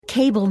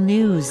Cable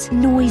news,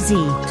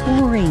 noisy,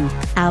 boring,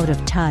 out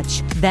of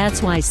touch.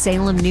 That's why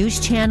Salem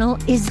News Channel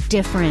is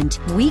different.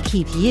 We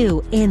keep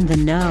you in the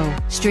know.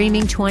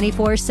 Streaming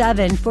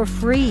 24/7 for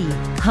free.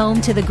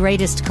 Home to the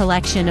greatest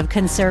collection of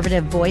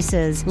conservative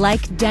voices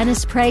like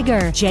Dennis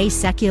Prager, Jay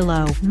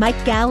Sekulow,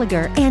 Mike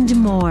Gallagher, and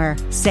more.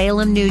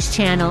 Salem News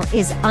Channel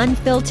is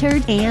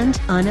unfiltered and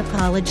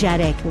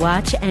unapologetic.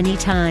 Watch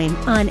anytime,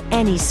 on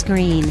any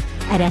screen,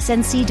 at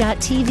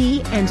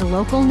snc.tv and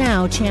Local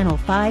Now Channel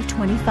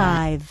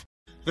 525.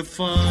 The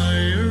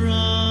fire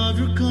of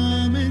your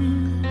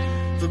coming,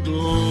 the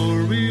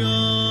glory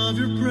of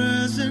your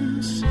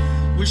presence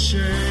will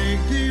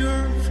shake the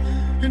earth,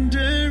 and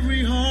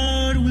every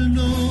heart will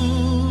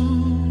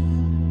know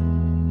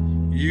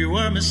you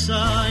are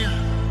Messiah,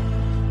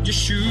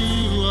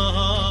 Yeshua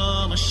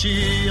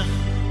HaMashiach,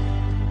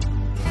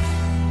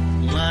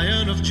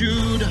 Lion of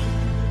Judah,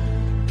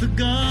 the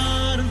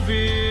God of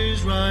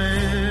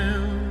Israel.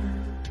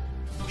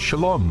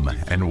 Shalom,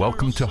 and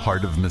welcome to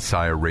Heart of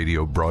Messiah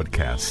radio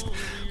broadcast.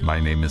 My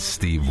name is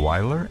Steve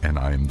Weiler, and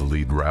I am the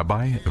lead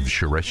rabbi of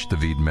Shoresh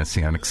David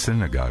Messianic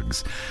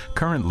Synagogues.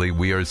 Currently,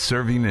 we are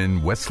serving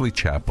in Wesley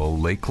Chapel,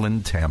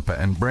 Lakeland, Tampa,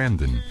 and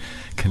Brandon.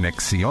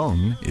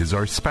 Conexión is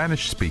our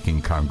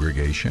Spanish-speaking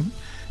congregation,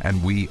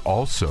 and we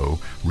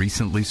also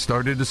recently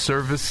started a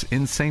service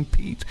in St.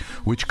 Pete,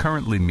 which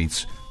currently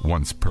meets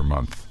once per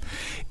month.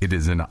 It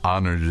is an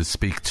honor to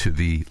speak to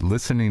the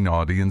listening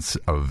audience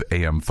of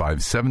AM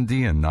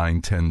 570 and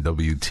 910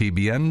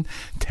 WTBN,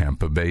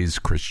 Tampa Bay's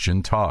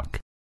Christian Talk.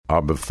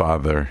 Abba,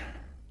 Father,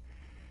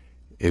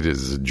 it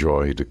is a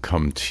joy to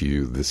come to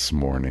you this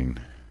morning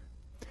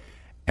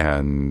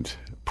and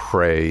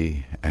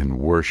pray and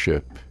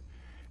worship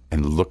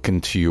and look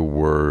into your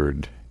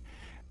word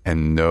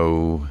and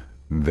know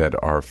that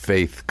our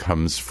faith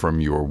comes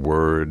from your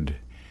word,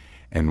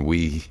 and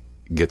we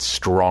get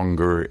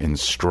stronger and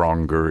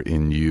stronger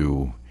in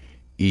you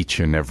each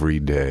and every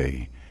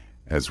day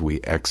as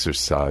we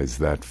exercise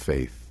that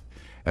faith,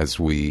 as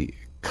we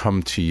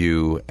come to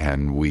you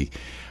and we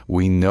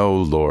know,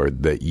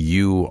 Lord, that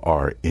you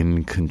are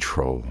in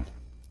control.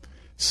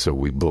 So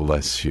we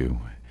bless you,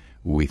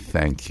 we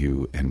thank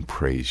you and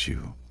praise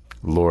you.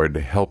 Lord,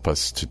 help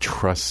us to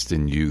trust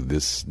in you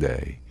this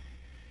day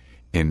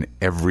in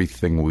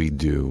everything we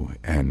do,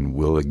 and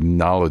we'll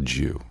acknowledge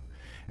you,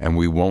 and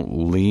we won't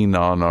lean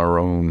on our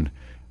own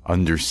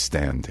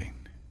understanding.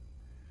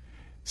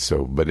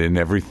 So, but in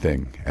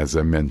everything, as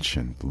I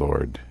mentioned,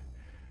 Lord,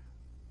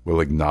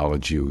 we'll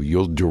acknowledge you.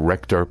 You'll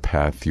direct our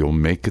path. You'll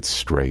make it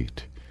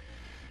straight.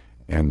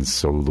 And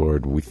so,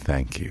 Lord, we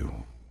thank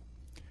you.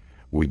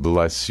 We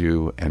bless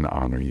you and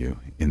honor you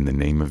in the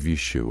name of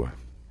Yeshua.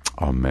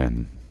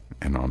 Amen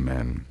and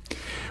amen.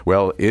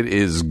 Well, it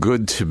is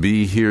good to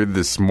be here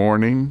this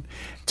morning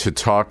to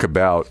talk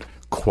about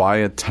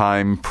quiet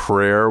time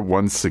prayer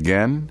once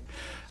again.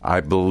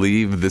 I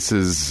believe this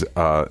is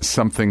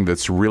something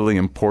that's really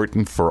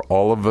important for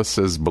all of us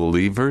as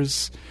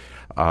believers.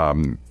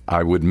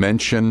 I would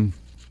mention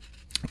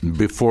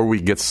before we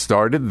get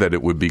started that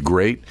it would be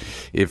great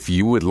if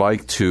you would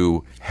like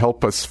to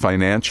help us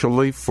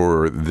financially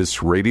for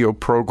this radio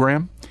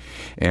program.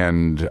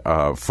 And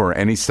for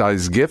any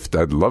size gift,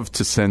 I'd love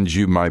to send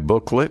you my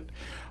booklet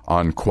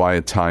on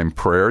quiet time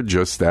prayer.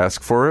 Just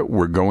ask for it.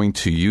 We're going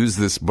to use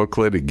this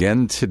booklet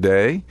again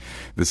today.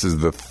 This is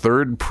the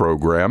third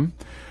program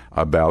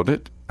about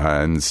it.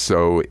 And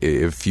so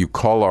if you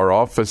call our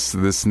office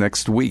this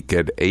next week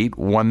at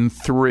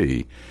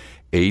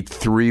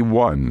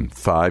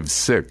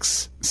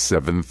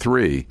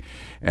 813-831-5673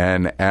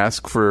 and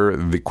ask for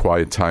the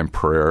quiet time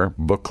prayer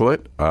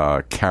booklet,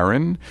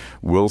 Karen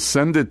will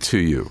send it to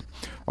you.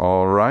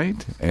 All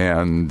right,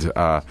 and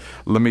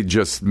let me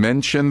just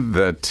mention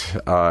that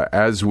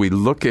as we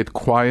look at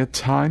quiet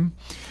time,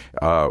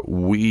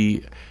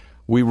 we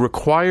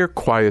require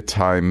quiet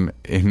time,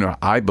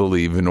 I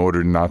believe, in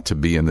order not to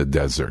be in the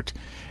desert.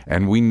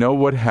 And we know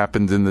what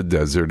happened in the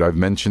desert. I've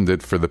mentioned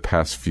it for the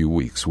past few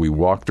weeks. We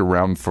walked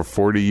around for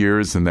 40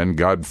 years, and then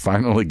God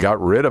finally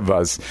got rid of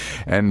us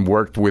and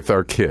worked with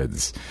our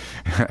kids.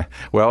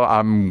 Well,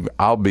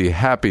 I'll be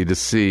happy to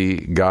see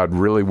God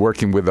really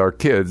working with our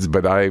kids,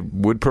 but I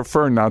would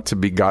prefer not to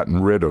be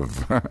gotten rid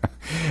of.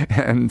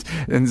 and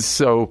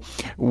so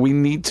we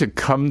need to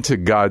come to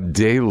God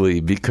daily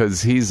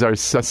because He's our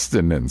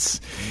sustenance.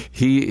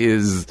 He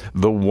is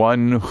the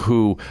one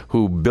who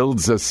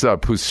builds us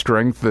up, who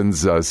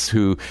strengthens us,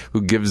 who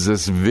gives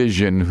us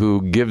vision,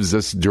 who gives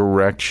us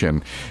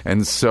direction.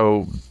 And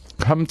so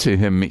come to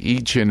Him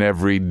each and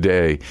every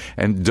day,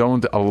 and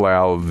don't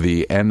allow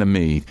the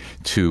enemy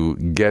to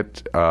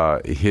get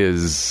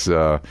his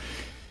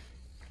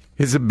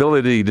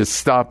ability to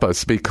stop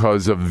us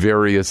because of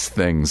various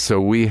things. So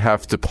we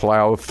have to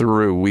plow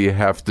through. We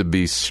have to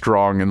be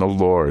strong in the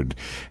Lord.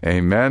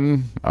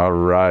 Amen? All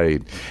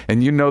right.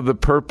 And you know the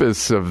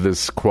purpose of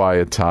this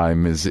quiet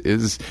time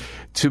is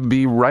to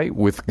be right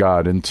with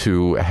God and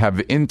to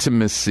have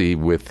intimacy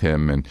with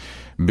Him and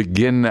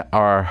begin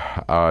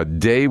our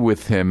day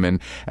with Him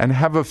and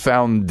have a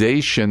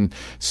foundation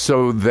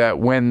so that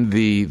when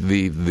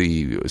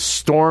the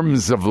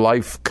storms of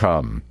life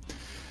come,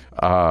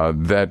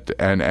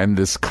 and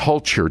this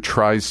culture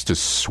tries to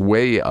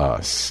sway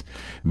us,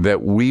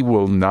 that we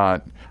will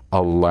not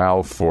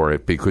allow for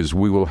it, because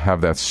we will have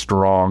that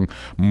strong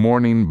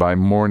morning by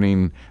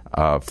morning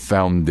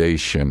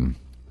foundation.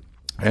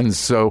 And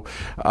so,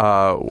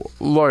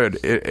 Lord,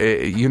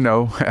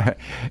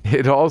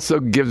 it also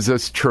gives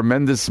us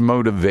tremendous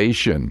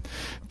motivation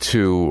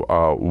to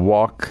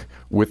walk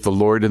with the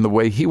Lord in the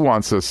way He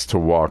wants us to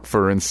walk.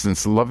 For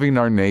instance, loving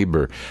our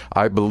neighbor,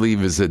 I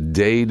believe, is a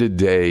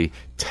day-to-day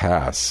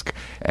task.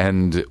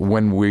 And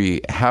when we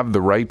have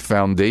the right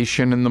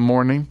foundation in the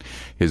morning,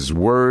 His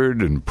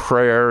Word and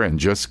prayer and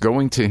just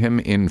going to Him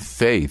in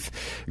faith,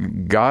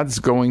 God's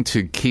going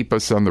to keep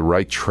us on the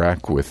right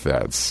track with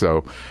that.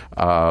 So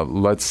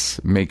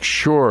let's make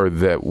sure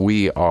that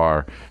we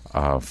are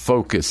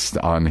focused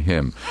on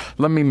Him.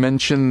 Let me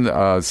mention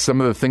some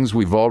of the things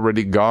we've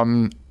already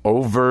gone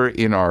over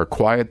in our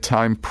quiet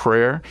time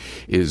prayer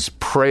is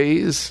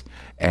praise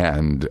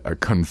and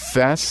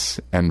confess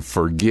and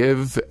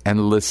forgive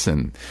and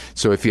listen.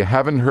 So if you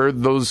haven't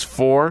heard those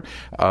four,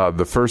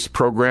 the first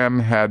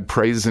program had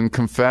praise and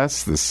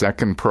confess. The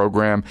second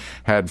program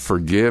had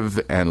forgive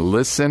and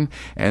listen.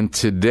 And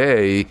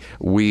today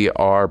we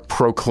are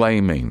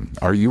proclaiming.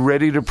 Are you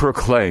ready to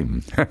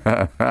proclaim?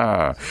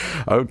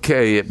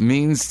 Okay, it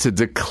means to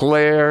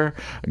declare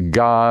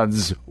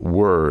God's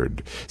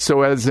word.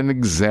 So as an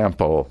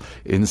example,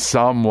 in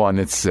Psalm 1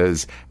 it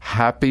says,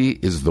 "Happy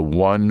is the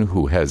one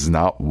who has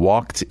not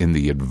walked in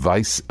the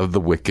advice of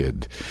the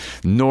wicked,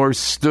 nor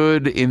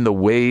stood in the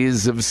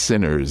ways of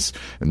sinners,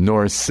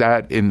 nor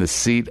sat in the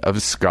seat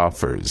of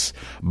scoffers.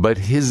 But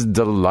his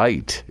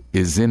delight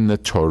is in the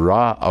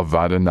Torah of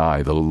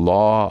Adonai," the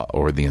law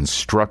or the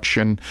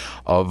instruction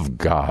of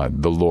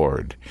God, the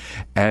Lord.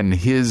 "And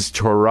his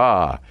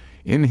Torah,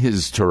 in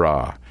his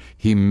Torah,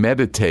 he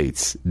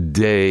meditates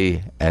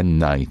day and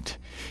night.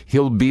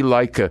 He'll be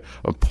like a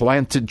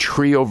planted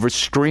tree over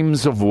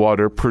streams of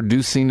water,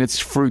 producing its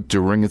fruit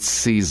during its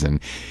season.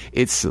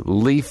 Its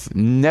leaf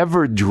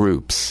never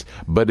droops,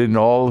 but in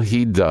all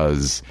he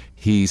does,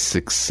 he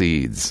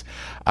succeeds."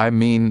 I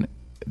mean,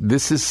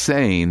 this is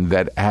saying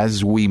that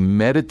as we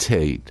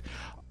meditate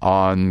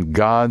on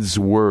God's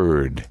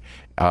word,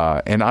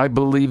 and I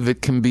believe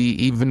it can be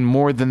even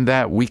more than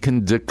that, we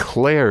can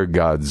declare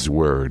God's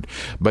word,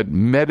 but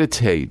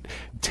meditate.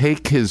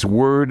 Take His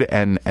word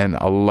and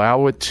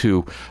allow it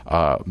to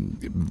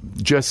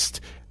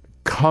just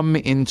come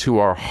into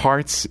our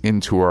hearts,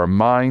 into our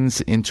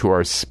minds, into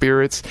our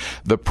spirits.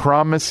 The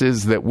promise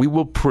is that we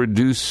will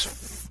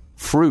produce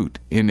fruit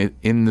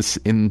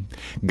in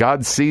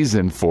God's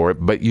season for it.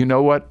 But you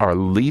know what? Our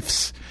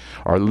leaves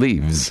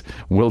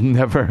will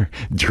never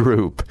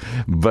droop.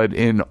 But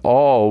in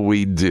all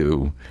we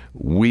do,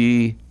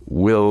 we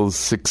will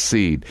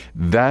succeed.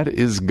 That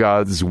is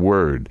God's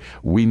word.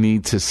 We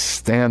need to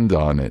stand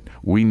on it.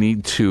 We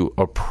need to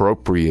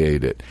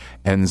appropriate it.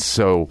 And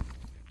so,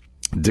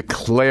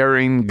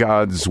 declaring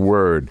God's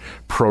word,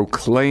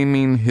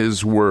 proclaiming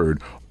His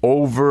word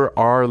over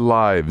our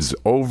lives,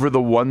 over the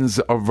ones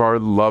of our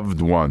loved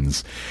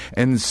ones.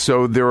 And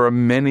so there are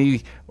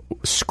many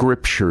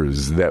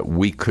scriptures that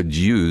we could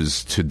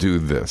use to do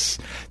this.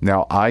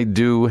 Now, I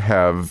do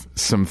have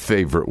some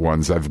favorite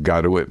ones, I've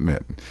got to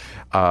admit.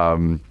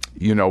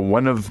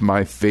 One of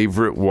my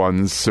favorite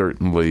ones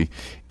certainly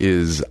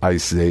is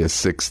Isaiah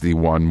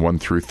 61, 1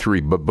 through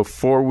 3. But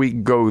before we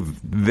go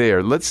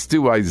there, let's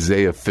do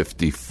Isaiah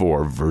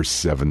 54, verse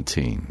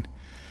 17.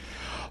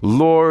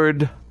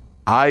 "Lord,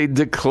 I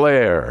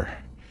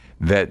declare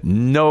that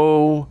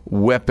no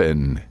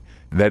weapon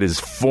that is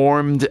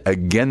formed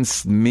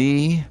against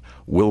me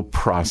will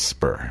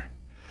prosper."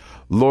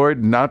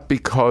 Lord, not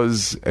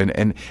because,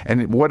 and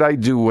what I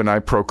do when I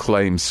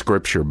proclaim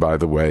Scripture, by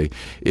the way,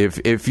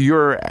 if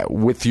you're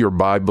with your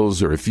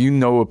Bibles or if you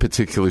know a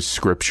particular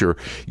Scripture,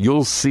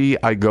 you'll see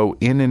I go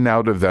in and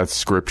out of that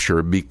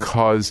Scripture,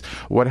 because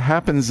what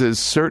happens is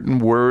certain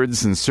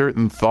words and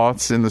certain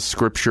thoughts in the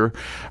Scripture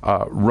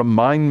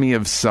remind me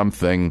of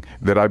something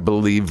that I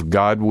believe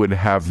God would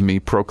have me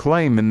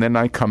proclaim, and then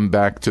I come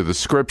back to the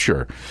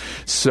Scripture.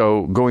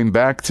 So going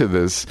back to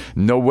this,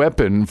 no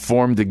weapon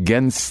formed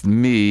against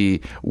me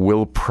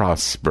will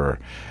prosper.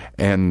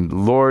 And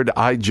Lord,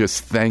 I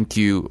just thank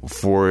you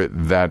for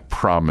that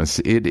promise.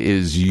 It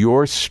is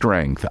your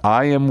strength.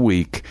 I am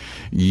weak.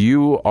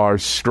 You are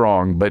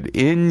strong. But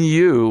in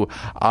you,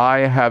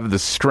 I have the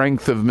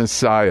strength of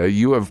Messiah.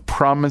 You have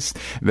promised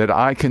that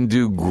I can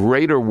do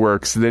greater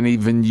works than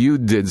even you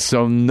did.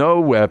 So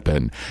no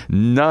weapon,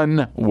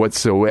 none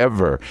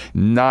whatsoever,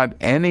 not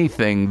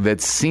anything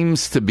that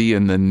seems to be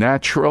in the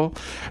natural,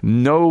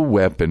 no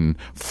weapon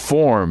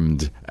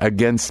formed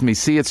against me.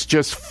 See, it's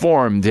just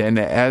formed, and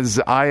as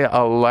I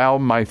allow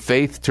my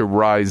faith to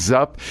rise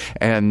up,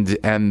 and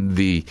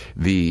the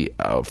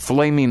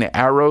flaming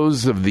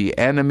arrows of the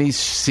enemy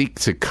seek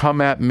to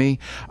come at me,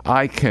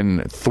 I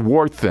can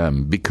thwart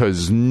them,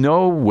 because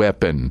no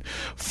weapon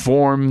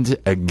formed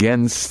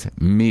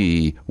against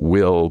me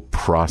will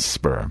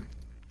prosper.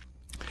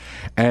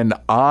 And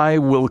I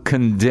will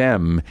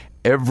condemn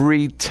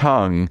every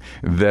tongue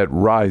that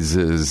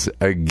rises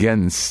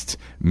against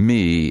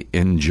me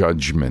in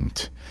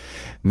judgment.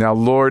 Now,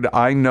 Lord,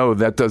 I know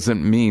that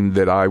doesn't mean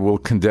that I will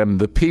condemn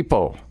the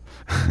people.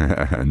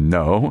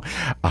 No,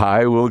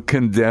 I will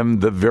condemn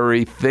the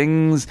very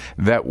things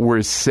that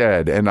were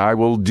said, and I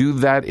will do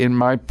that in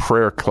my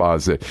prayer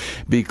closet,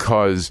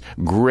 because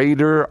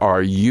greater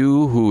are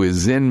you who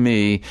is in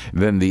me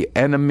than the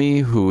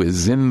enemy who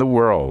is in the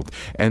world.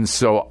 And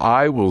so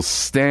I will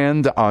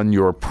stand on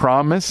your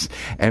promise,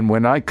 and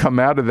when I come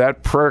out of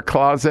that prayer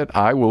closet,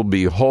 I will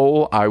be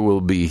whole, I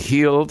will be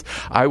healed,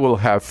 I will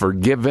have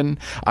forgiven,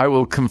 I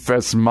will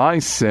confess my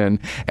sin,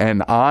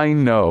 and I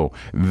know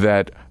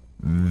that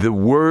the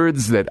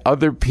words that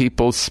other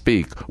people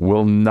speak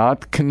will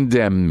not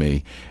condemn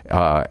me,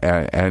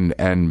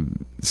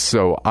 and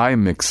so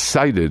I'm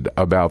excited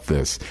about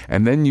this.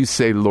 And then you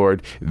say,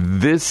 Lord,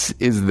 this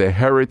is the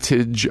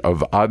heritage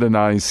of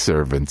Adonai's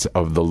servant,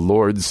 of the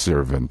Lord's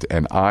servant,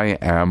 and I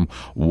am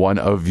one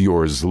of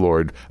yours,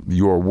 Lord.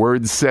 Your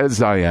word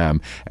says I am,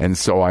 and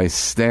so I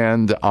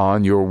stand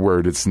on your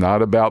word. It's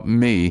not about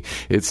me,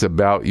 it's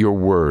about your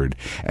word.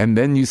 And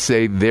then you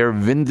say, their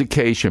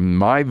vindication,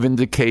 my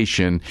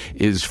vindication,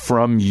 is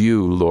from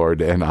you,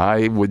 Lord. And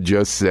I would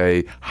just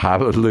say,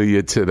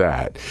 hallelujah to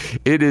that.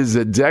 It is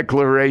a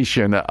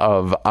declaration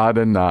of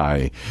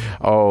Adonai.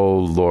 Oh,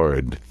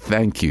 Lord,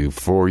 thank you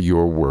for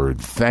your word.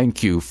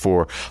 Thank you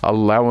for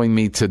allowing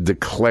me to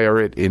declare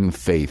it in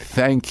faith.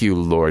 Thank you,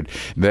 Lord,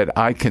 that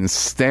I can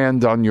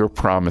stand on your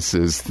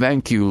promises.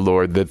 Thank you,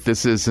 Lord, that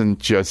this isn't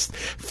just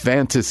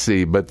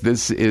fantasy, but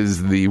this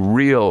is the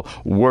real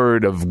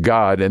word of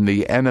God, and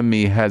the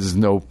enemy has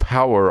no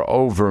power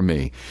over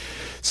me.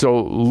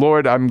 So,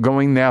 Lord, I'm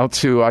going now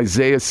to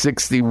Isaiah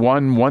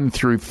 61, 1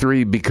 through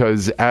 3,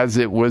 because as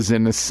it was,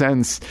 in a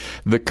sense,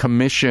 the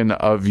commission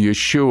of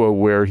Yeshua,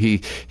 where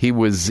he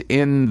was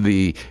in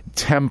the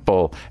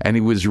temple and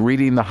he was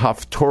reading the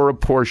Haftorah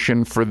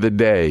portion for the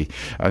day.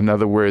 In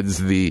other words,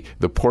 the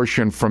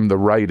portion from the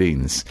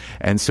writings.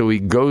 And so he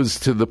goes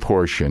to the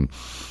portion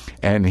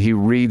and he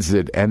reads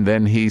it, and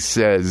then he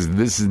says,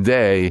 this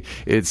day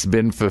it's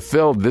been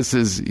fulfilled. This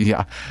is,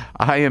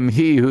 I am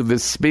he who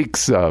this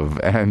speaks of.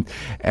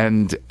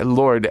 And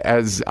Lord,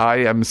 as I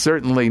am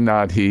certainly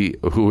not he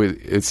who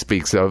it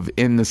speaks of,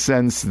 in the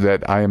sense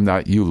that I am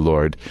not you,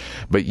 Lord,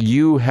 but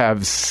you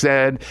have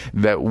said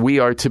that we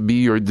are to be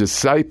your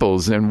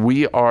disciples, and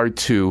we are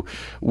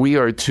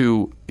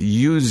to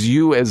use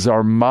you as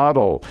our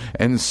model.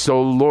 And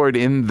so, Lord,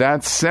 in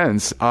that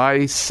sense,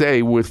 I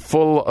say with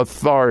full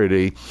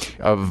authority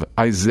of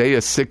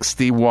Isaiah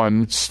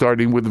 61,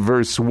 starting with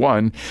verse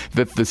 1,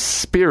 that the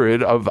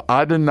Spirit of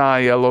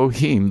Adonai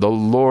Elohim, the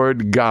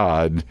Lord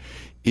God,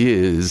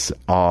 is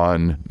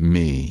on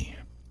me.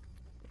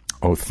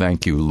 Oh,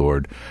 thank you,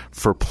 Lord,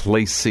 for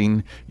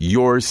placing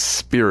your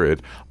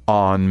Spirit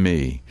on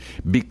me,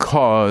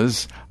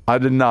 because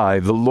Adonai,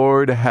 the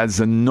Lord, has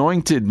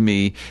anointed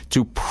me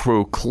to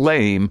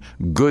proclaim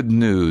good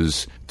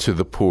news to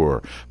the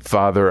poor.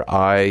 Father,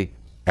 I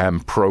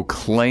am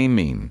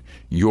proclaiming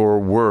your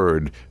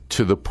word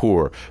to the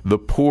poor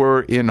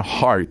in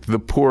heart, the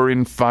poor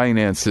in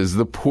finances,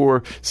 the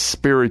poor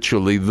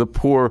spiritually, the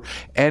poor,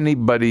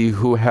 anybody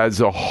who has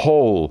a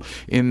hole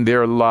in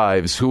their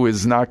lives, who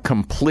is not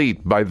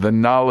complete by the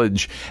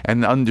knowledge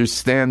and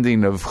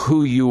understanding of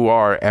who you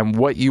are and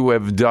what you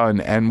have done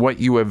and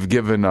what you have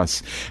given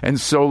us. And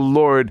so,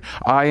 Lord,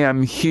 I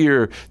am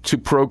here to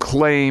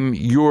proclaim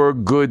your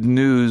good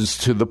news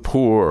to the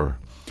poor.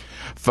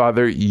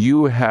 Father,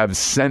 you have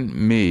sent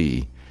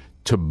me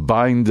to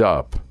bind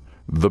up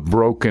the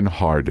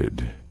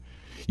brokenhearted.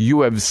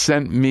 You have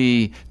sent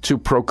me to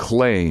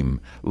proclaim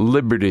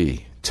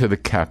liberty to the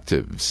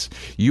captives.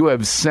 You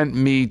have sent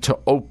me to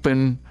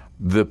open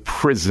the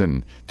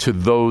prison to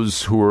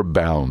those who are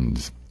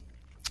bound.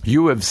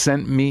 You have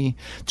sent me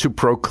to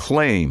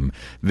proclaim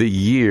the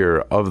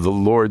year of the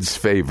Lord's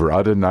favor,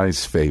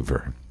 Adonai's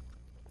favor,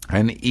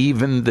 and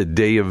even the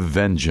day of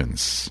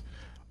vengeance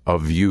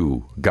of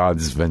you,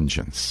 God's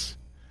vengeance.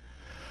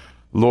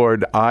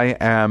 Lord, I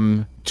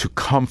am to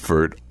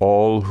comfort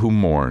all who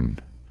mourn,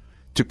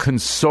 to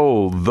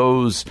console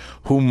those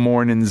who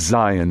mourn in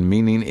Zion,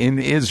 meaning in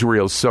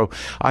Israel. So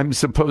I'm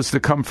supposed to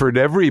comfort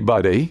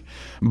everybody,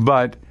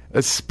 but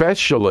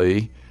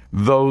especially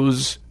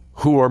those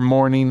who are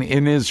mourning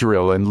in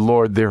Israel. And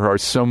Lord, there are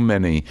so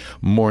many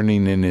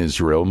mourning in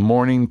Israel,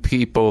 mourning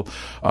people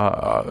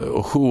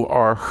who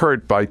are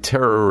hurt by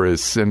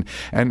terrorists and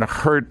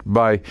hurt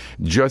by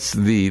just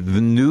the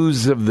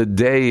news of the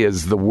day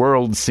as the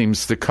world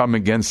seems to come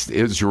against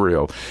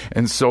Israel.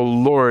 And so,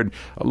 Lord,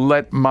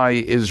 let my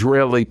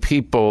Israeli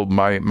people,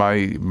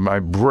 my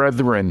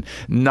brethren,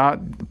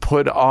 not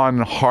put on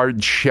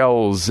hard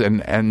shells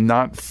and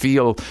not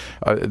feel,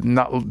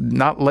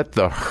 not let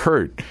the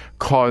hurt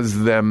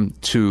cause them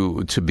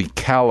to be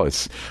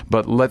callous,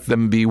 but let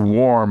them be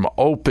warm,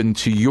 open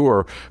to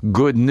your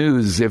good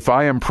news. If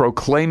I am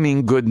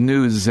proclaiming good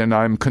news and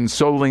I'm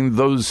consoling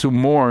those who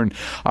mourn,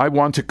 I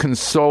want to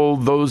console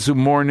those who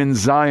mourn in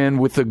Zion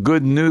with the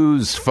good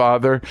news,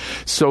 Father.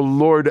 So,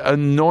 Lord,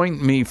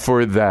 anoint me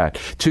for that,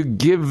 to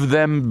give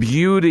them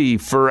beauty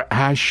for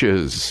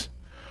ashes.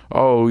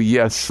 Oh,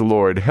 yes,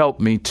 Lord, help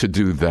me to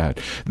do that.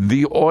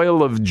 The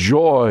oil of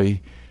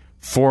joy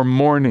for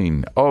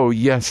mourning. Oh,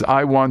 yes,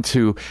 I want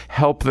to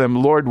help them.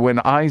 Lord, when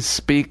I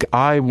speak,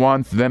 I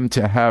want them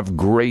to have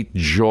great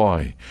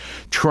joy.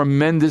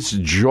 Tremendous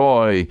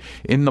joy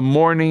in the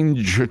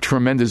morning,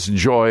 tremendous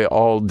joy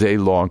all day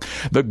long.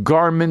 The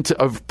garment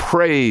of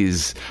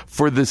praise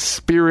for the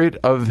spirit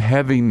of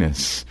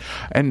heaviness.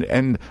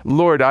 And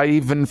Lord, I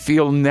even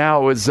feel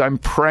now as I'm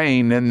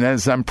praying and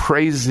as I'm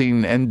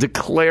praising and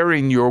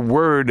declaring your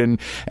word and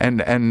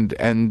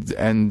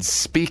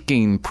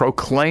speaking,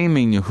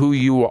 proclaiming who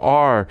you are,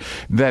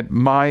 that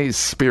my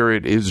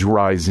spirit is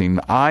rising.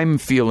 I'm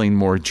feeling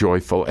more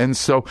joyful. And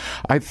so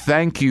I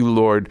thank you,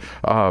 Lord,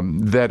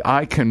 that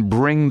I can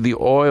bring the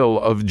oil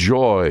of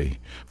joy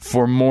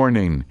for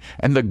mourning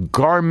and the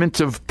garment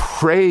of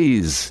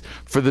praise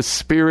for the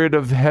spirit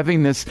of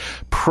heaviness.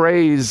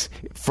 Praise,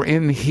 for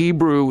in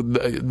Hebrew,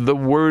 the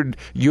word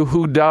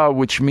Yehudah,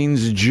 which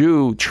means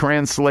Jew,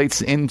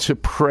 translates into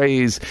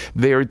praise.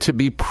 They are to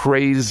be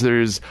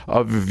praisers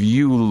of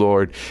you,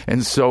 Lord.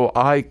 And so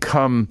I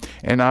come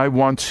and I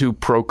want to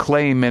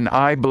proclaim, and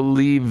I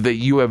believe that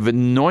you have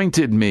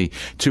anointed me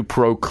to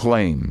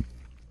proclaim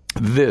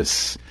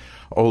this,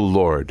 O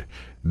Lord.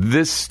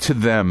 This to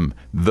them,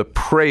 the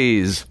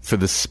praise for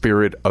the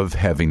spirit of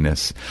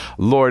heaviness.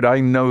 Lord, I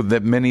know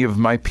that many of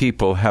my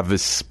people have a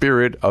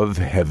spirit of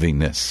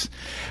heaviness,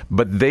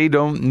 but they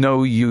don't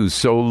know you.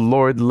 So,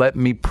 Lord, let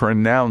me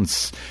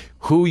pronounce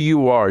who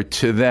you are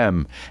to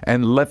them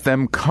and let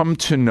them come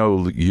to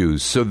know you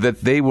so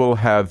that they will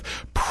have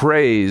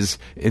praise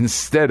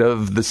instead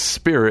of the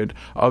spirit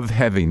of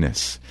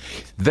heaviness,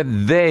 that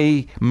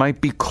they might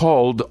be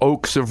called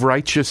oaks of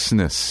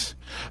righteousness,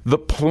 the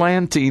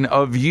planting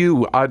of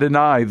you,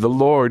 Adonai, the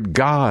Lord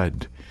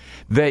God,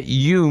 that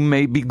you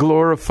may be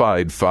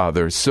glorified,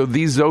 Father. So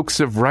these oaks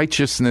of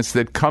righteousness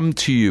that come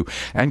to you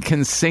and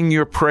can sing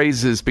your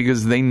praises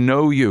because they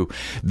know you,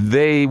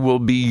 they will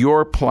be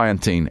your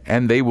planting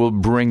and they will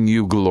bring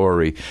you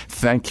glory.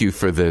 Thank you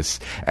for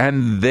this.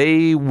 And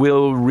they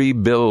will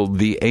rebuild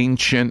the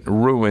ancient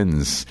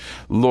ruins.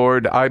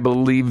 Lord, I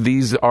believe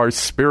these are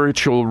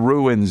spiritual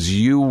ruins.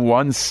 You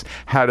once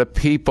had a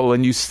people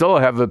and you still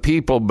have a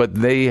people, but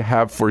they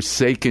have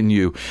forsaken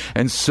you.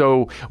 And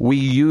so we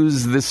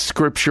use this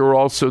scripture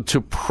also to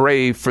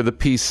pray for the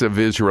peace of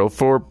Israel,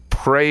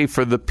 pray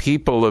for the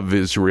people of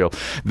Israel,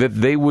 that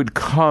they would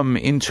come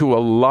into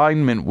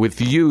alignment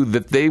with you,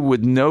 that they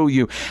would know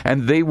you,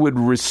 and they would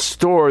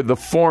restore the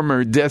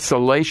former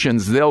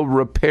desolations. They'll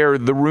repair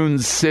the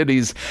ruined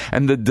cities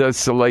and the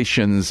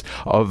desolations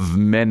of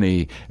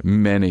many,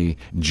 many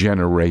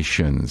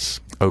generations.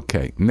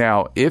 Okay,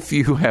 now, if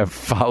you have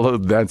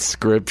followed that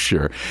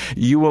scripture,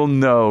 you will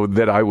know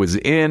that I was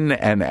in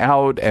and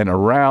out and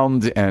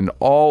around and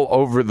all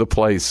over the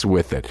place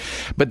with it.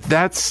 But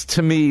that's,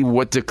 to me,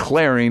 what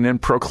declaring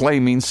and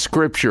proclaiming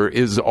scripture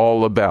is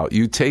all about.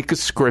 You take a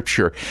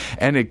scripture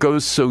and it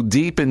goes so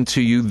deep into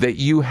you that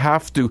you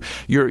have to,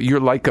 you're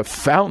like a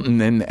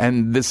fountain,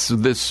 and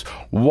this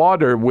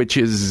water, which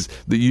is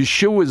the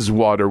Yeshua's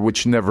water,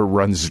 which never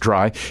runs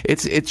dry,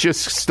 it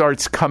just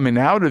starts coming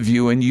out of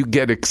you and you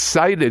get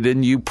excited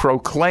and you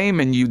proclaim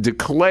and you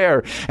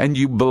declare and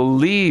you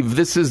believe.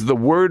 This is the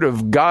word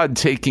of God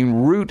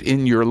taking root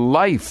in your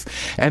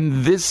life,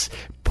 and this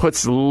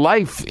puts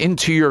life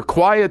into your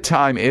quiet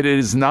time. It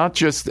is not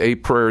just a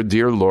prayer,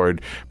 dear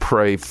Lord,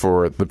 pray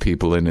for the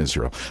people in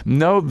Israel.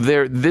 No,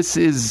 this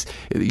is,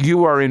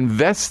 you are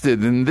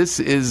invested, and this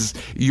is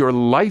your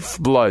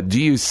lifeblood. Do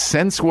you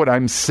sense what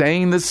I'm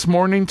saying this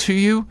morning to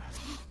you?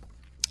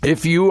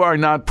 If you are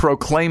not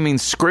proclaiming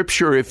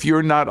Scripture, if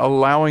you're not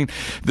allowing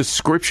the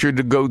Scripture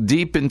to go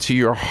deep into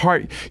your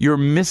heart, you're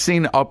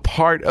missing a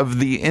part of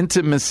the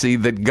intimacy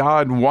that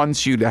God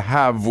wants you to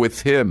have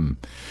with Him.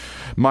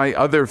 My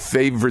other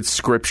favorite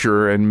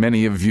scripture, and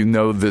many of you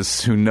know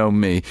this who know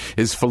me,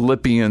 is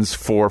Philippians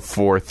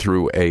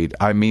 4:4-8.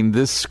 I mean,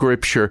 this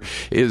scripture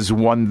is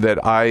one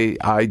that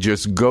I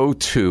just go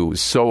to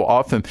so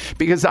often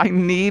because I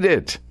need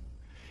it.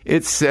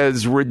 It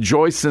says,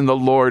 rejoice in the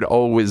Lord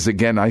always.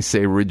 Again, I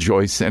say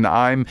rejoice. And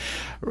I'm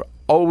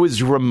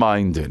always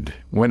reminded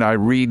when I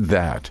read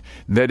that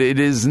it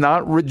is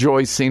not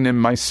rejoicing in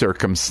my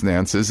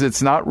circumstances.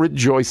 It's not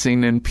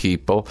rejoicing in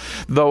people,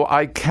 though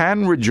I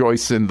can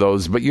rejoice in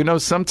those. But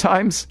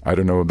sometimes, I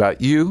don't know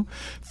about you,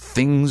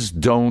 things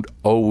don't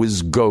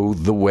always go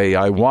the way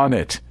I want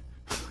it.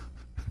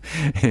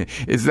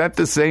 Is that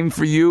the same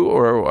for you?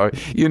 Or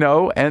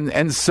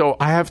and so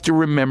I have to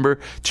remember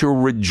to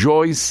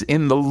rejoice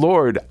in the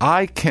Lord.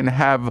 I can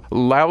have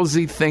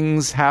lousy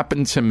things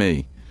happen to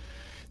me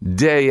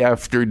day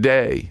after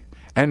day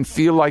and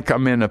feel like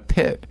I'm in a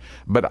pit,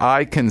 but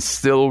I can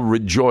still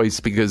rejoice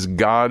because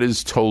God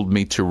has told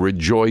me to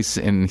rejoice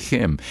in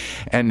Him.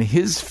 And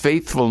His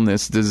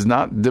faithfulness does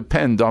not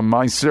depend on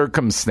my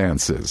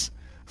circumstances.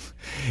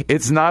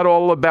 It's not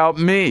all about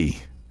me.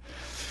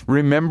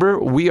 Remember,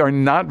 we are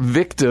not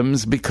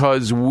victims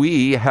because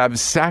we have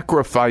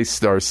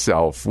sacrificed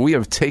ourselves. We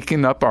have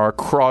taken up our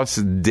cross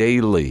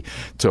daily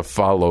to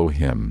follow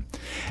Him.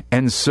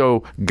 And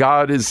so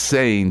God is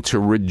saying to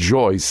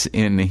rejoice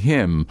in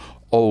Him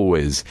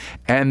always.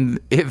 And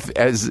if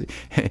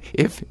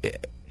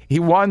He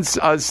wants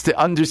us to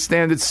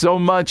understand it so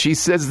much, He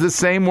says the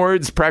same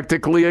words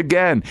practically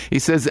again. He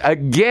says,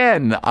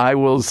 again, I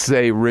will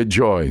say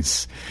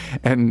rejoice.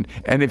 And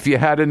if you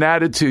had an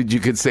attitude, you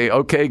could say,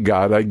 okay,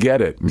 God, I get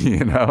it,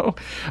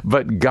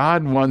 But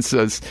God wants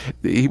us,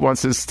 He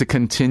wants us to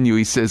continue.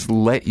 He says,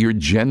 let your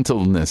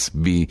gentleness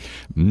be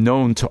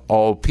known to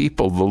all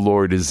people. The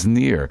Lord is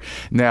near.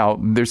 Now,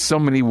 there's so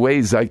many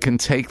ways I can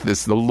take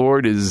this. The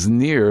Lord is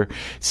near.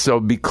 So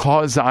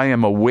because I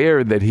am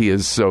aware that He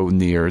is so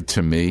near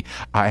to me,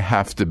 I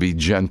have to be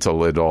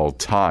gentle at all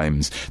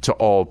times to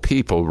all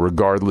people,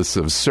 regardless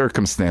of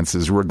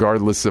circumstances,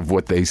 regardless of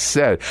what they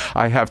said.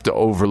 I have to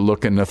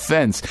overlook an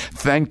offense.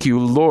 Thank you,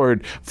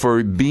 Lord,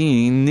 for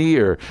being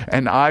near.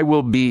 And I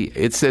will be,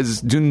 it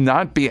says, do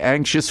not be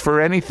anxious for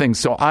anything.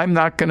 So I'm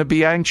not going to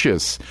be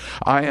anxious.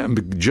 I am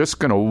just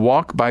going to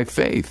walk by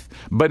faith,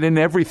 but in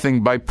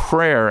everything by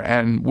prayer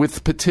and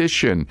with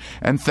petition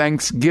and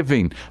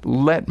thanksgiving.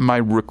 Let my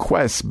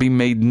requests be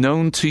made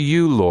known to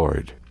you,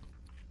 Lord.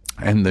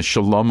 And the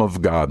shalom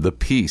of God, the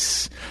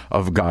peace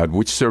of God,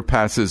 which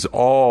surpasses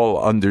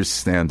all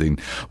understanding,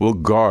 will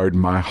guard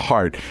my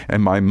heart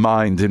and my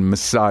mind in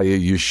Messiah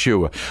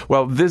Yeshua.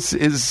 Well, this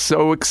is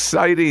so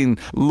exciting.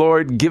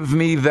 Lord, give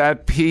me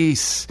that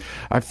peace.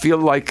 I feel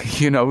like,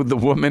 the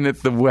woman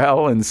at the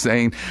well and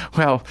saying,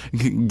 well,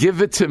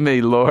 give it to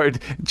me,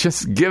 Lord.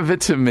 Just give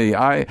it to me.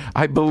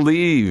 I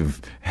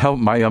believe. Help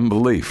my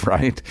unbelief,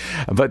 right?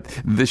 But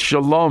the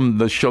shalom,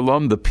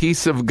 the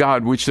peace of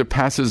God, which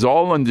surpasses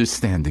all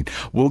understanding,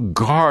 will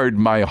guard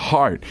my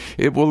heart.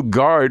 It will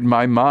guard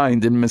my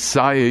mind in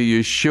Messiah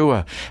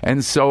Yeshua.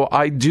 And so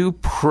I do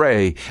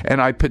pray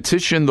and I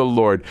petition the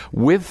Lord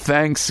with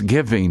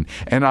thanksgiving,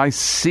 and I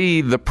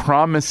see the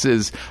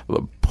promises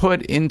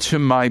put into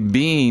my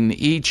being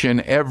each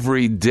and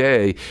every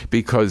day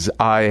because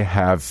I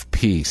have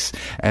peace.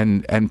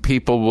 And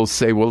people will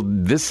say, well,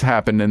 this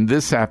happened and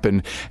this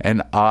happened,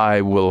 and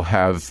I will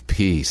have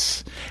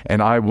peace.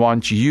 And I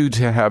want you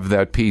to have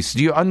that peace.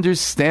 Do you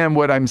understand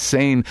what I'm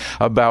saying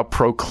about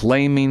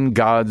proclaiming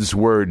God's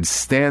word,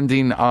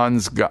 standing on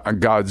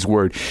God's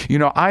word?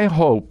 I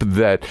hope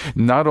that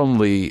not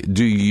only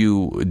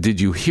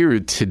did you hear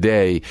it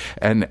today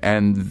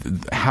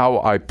and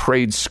how I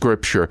prayed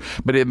scripture,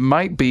 but it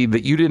might be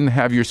that you didn't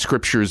have your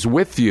scriptures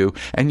with you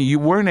and you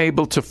weren't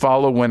able to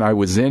follow when I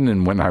was in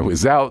and when I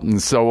was out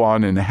and so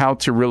on, and how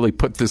to really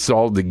put this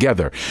all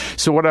together.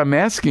 So what I'm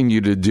asking you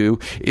to do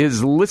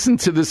is listen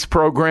to this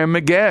program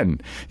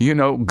again.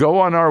 Go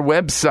on our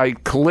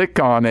website, click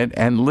on it,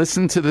 and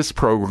listen to this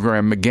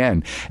program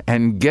again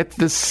and get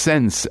the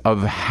sense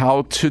of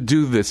how to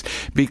do this,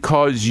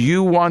 because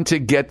you want to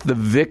get the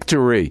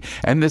victory.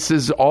 And this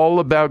is all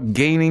about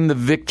gaining the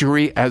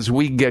victory as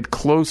we get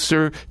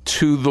closer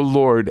to the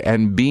Lord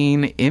and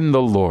being in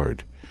the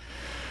Lord.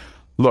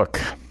 Look,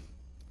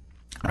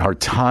 our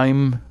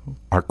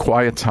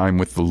quiet time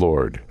with the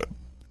Lord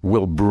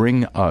will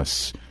bring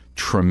us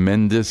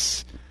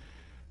tremendous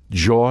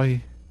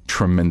joy,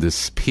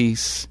 tremendous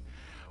peace.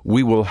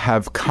 We will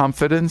have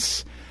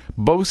confidence,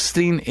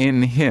 boasting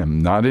in Him,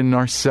 not in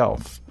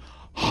ourselves.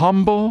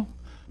 Humble,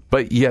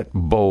 but yet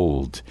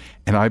bold.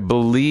 And I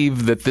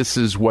believe that this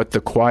is what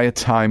the quiet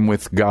time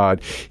with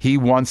God, He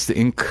wants to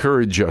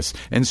encourage us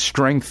and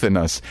strengthen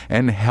us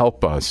and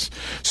help us.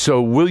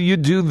 So will you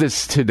do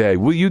this today?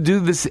 Will you do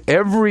this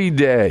every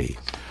day?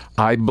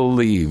 I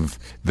believe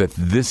that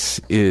this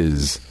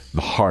is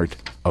the heart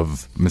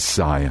of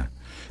Messiah.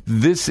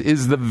 This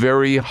is the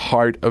very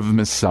heart of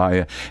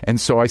Messiah. And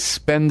so I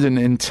spend an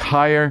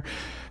entire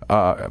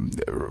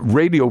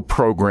radio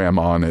program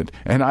on it,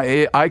 and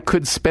I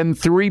could spend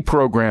 3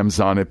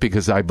 programs on it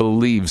because I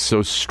believe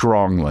so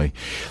strongly.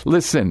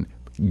 Listen,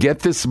 get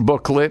this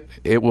booklet.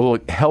 It will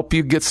help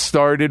you get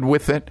started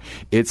with it.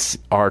 It's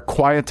our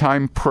Quiet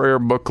Time Prayer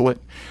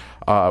booklet.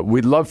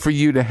 We'd love for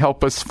you to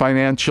help us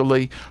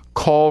financially.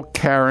 Call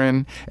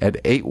Karen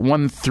at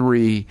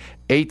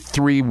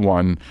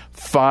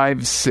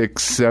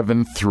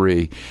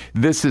 813-831-5673.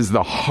 This is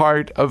the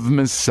Heart of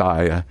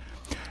Messiah.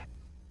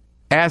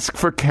 Ask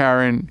for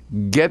Karen,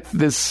 get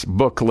this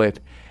booklet,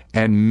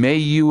 and may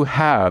you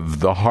have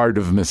the Heart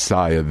of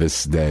Messiah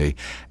this day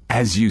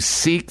as you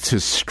seek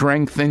to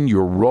strengthen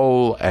your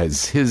role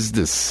as his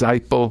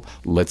disciple.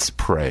 Let's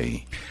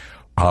pray.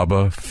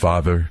 Abba,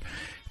 Father,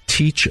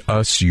 teach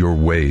us your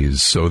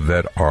ways so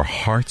that our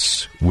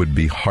hearts would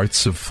be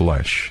hearts of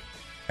flesh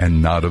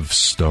and not of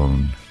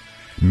stone.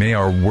 May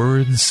our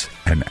words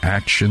and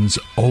actions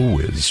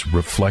always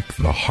reflect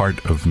the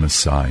heart of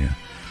Messiah,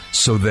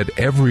 so that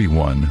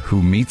everyone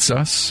who meets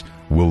us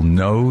will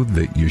know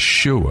that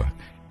Yeshua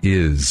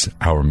is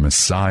our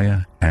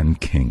Messiah and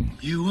King.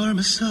 You are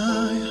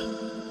Messiah,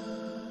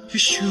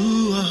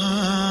 Yeshua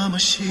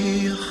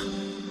HaMashiach,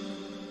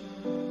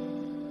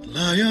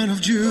 Lion of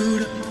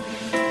Judah,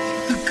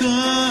 the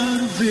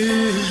God of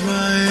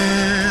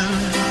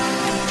Israel.